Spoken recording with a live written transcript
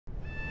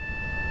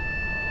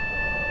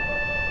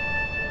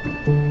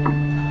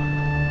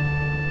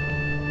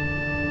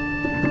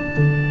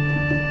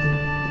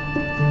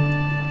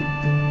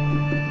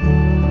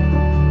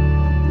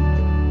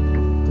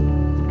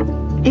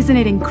Isn't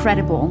it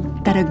incredible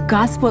that a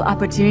gospel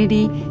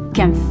opportunity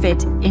can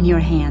fit in your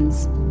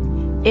hands?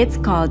 It's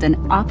called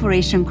an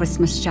Operation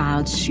Christmas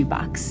Child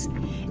shoebox,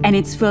 and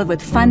it's filled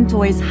with fun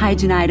toys,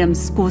 hygiene items,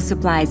 school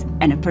supplies,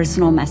 and a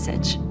personal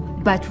message.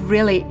 But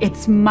really,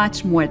 it's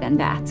much more than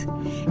that.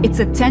 It's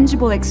a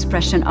tangible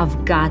expression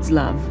of God's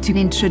love to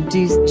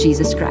introduce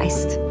Jesus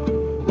Christ.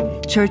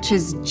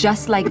 Churches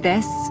just like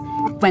this,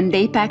 when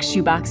they pack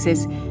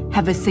shoeboxes,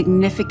 have a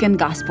significant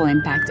gospel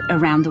impact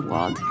around the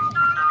world.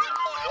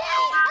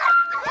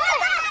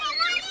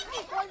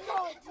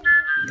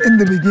 In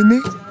the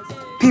beginning,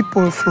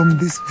 people from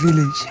this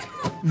village,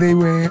 they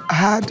were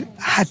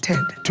hard-hearted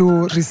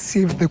to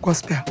receive the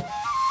gospel.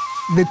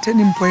 The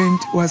turning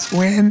point was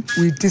when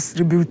we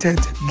distributed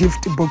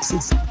gift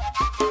boxes.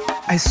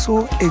 I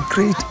saw a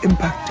great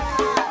impact.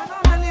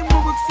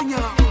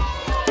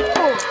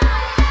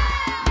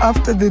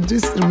 After the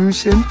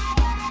distribution,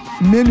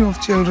 many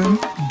of children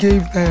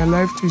gave their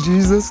life to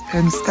Jesus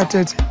and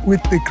started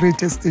with the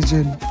greatest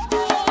journey.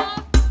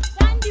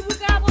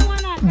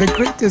 The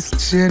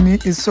greatest journey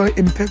is so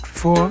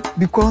impactful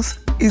because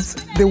it's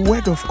the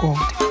Word of God.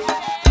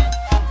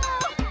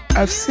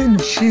 I've seen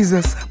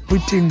Jesus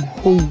putting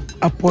hope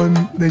upon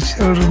the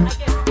children.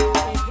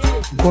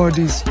 God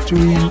is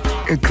doing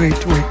a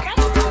great work.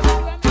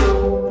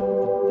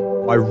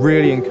 I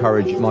really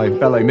encourage my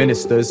fellow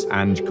ministers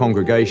and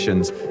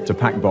congregations to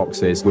pack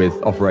boxes with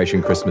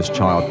Operation Christmas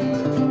Child.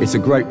 It's a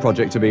great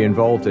project to be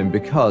involved in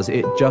because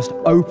it just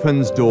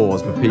opens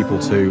doors for people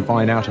to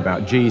find out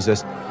about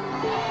Jesus.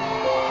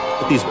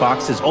 These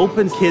boxes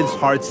open kids'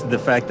 hearts to the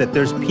fact that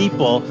there's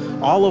people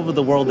all over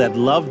the world that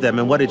love them,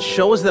 and what it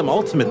shows them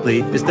ultimately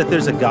is that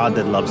there's a God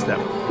that loves them.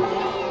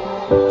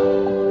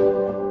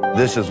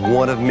 This is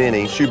one of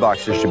many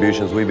shoebox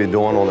distributions we've been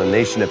doing on the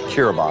nation of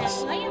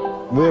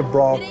Kiribati. We have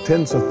brought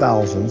tens of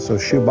thousands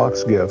of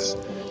shoebox gifts,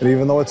 and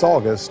even though it's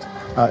August,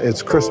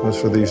 it's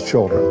Christmas for these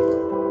children.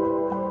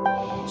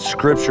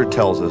 Scripture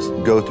tells us,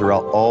 go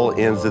throughout all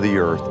ends of the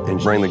earth and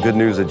bring the good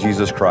news of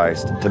Jesus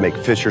Christ to make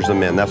fishers of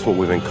men. That's what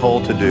we've been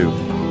called to do.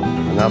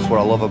 And that's what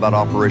I love about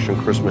Operation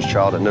Christmas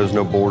Child. It knows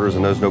no borders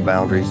and knows no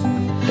boundaries.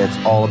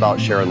 It's all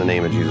about sharing the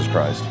name of Jesus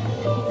Christ.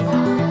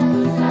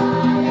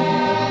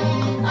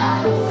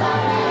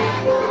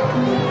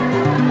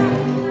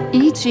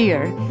 Each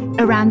year,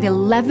 around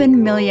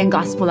 11 million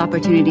gospel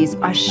opportunities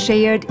are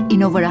shared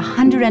in over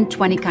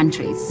 120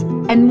 countries,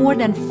 and more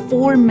than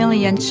 4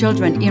 million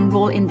children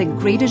enroll in the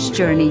greatest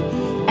journey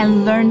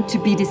and learn to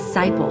be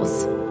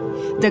disciples.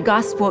 The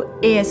gospel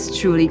is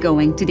truly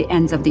going to the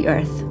ends of the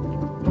earth.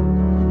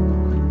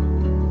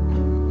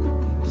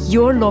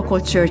 Your local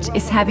church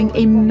is having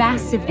a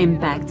massive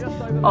impact,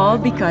 all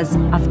because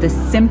of the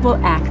simple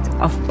act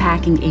of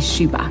packing a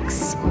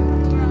shoebox.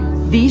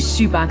 These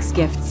shoebox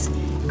gifts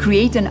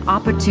create an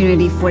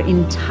opportunity for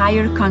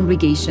entire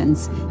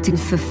congregations to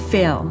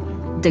fulfill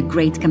the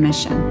Great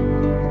Commission.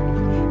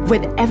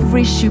 With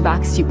every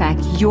shoebox you pack,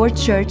 your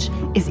church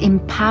is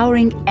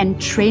empowering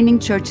and training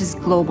churches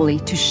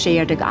globally to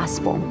share the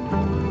gospel.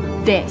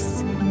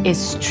 This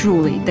is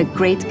truly the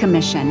Great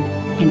Commission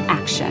in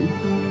action.